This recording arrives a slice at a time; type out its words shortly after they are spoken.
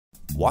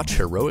Watch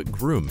heroic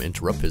groom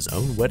interrupt his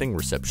own wedding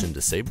reception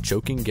to save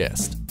choking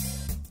guest.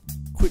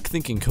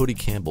 Quick-thinking Cody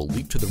Campbell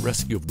leaped to the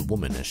rescue of the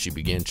woman as she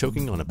began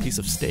choking on a piece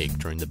of steak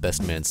during the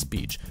best man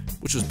speech,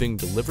 which was being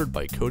delivered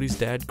by Cody's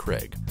dad,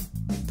 Craig.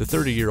 The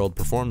 30-year-old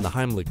performed the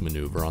Heimlich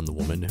maneuver on the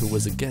woman, who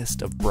was a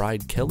guest of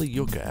bride Kelly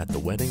Yucca at the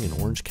wedding in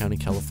Orange County,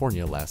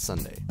 California last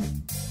Sunday.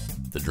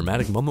 The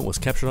dramatic moment was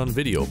captured on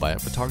video by a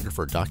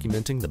photographer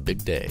documenting the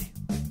big day.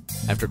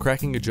 After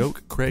cracking a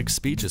joke, Craig's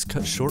speech is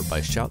cut short by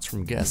shouts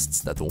from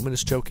guests that the woman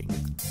is choking.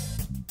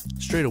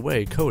 Straight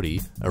away, Cody,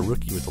 a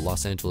rookie with the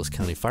Los Angeles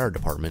County Fire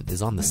Department,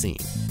 is on the scene.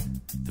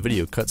 The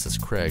video cuts as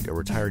Craig, a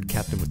retired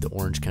captain with the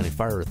Orange County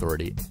Fire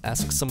Authority,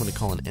 asks someone to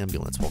call an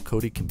ambulance while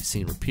Cody can be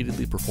seen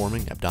repeatedly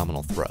performing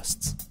abdominal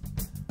thrusts.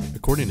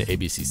 According to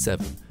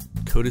ABC7,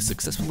 Cody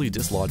successfully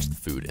dislodged the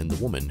food, and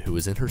the woman, who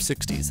is in her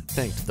 60s,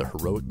 thanked the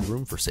heroic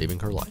groom for saving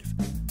her life.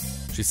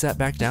 She sat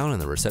back down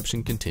and the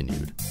reception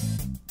continued.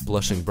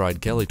 Blushing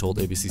bride Kelly told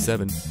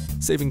ABC7,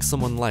 "Saving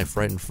someone's life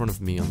right in front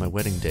of me on my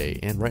wedding day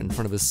and right in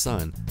front of his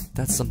son,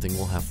 that's something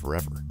we'll have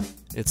forever.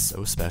 It's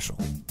so special."